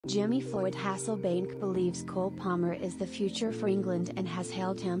Jimmy Floyd Hasselbank believes Cole Palmer is the future for England and has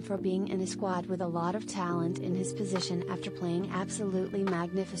hailed him for being in a squad with a lot of talent in his position after playing absolutely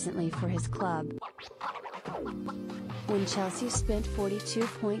magnificently for his club. When Chelsea spent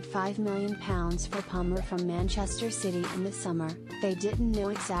 £42.5 million for Palmer from Manchester City in the summer, they didn't know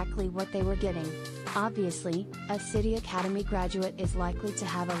exactly what they were getting. Obviously, a City Academy graduate is likely to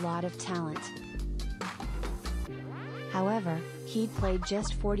have a lot of talent. However, he'd played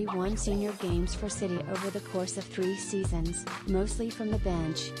just 41 senior games for City over the course of 3 seasons, mostly from the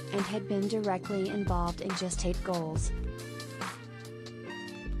bench, and had been directly involved in just 8 goals.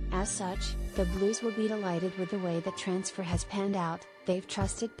 As such, the Blues will be delighted with the way the transfer has panned out. They've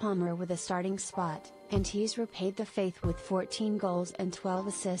trusted Palmer with a starting spot, and he's repaid the faith with 14 goals and 12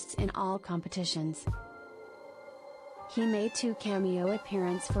 assists in all competitions. He made 2 cameo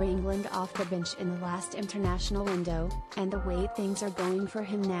appearances for England off the bench in the last international window, and the way things are going for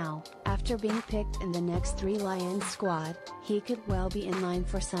him now, after being picked in the next 3 Lions squad, he could well be in line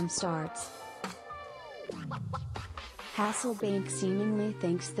for some starts. Hasselbank seemingly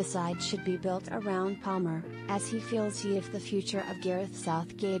thinks the side should be built around Palmer, as he feels he is the future of Gareth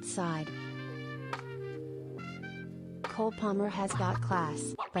Southgate's side. Cole Palmer has got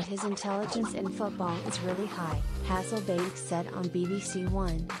class, but his intelligence in football is really high, Hasselbank said on BBC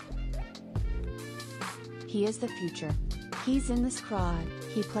One. He is the future. He's in the squad,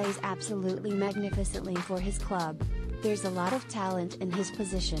 he plays absolutely magnificently for his club. There's a lot of talent in his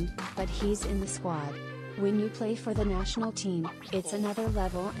position, but he's in the squad. When you play for the national team, it's another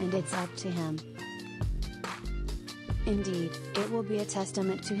level and it's up to him. Indeed, it will be a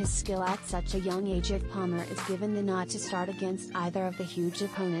testament to his skill at such a young age if Palmer is given the nod to start against either of the huge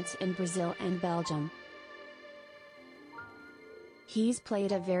opponents in Brazil and Belgium. He's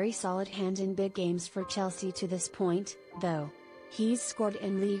played a very solid hand in big games for Chelsea to this point, though. He's scored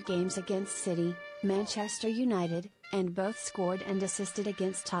in league games against City, Manchester United, and both scored and assisted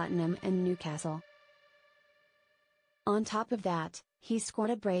against Tottenham and Newcastle. On top of that, he scored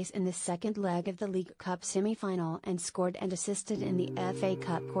a brace in the second leg of the League Cup semi-final and scored and assisted in the FA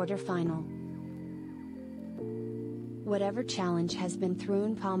Cup quarter-final. Whatever challenge has been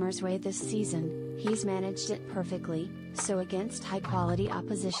thrown Palmer's way this season, he's managed it perfectly, so against high-quality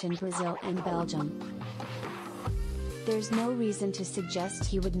opposition Brazil and Belgium. There's no reason to suggest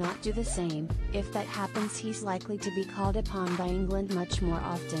he would not do the same. If that happens, he's likely to be called upon by England much more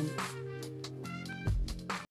often.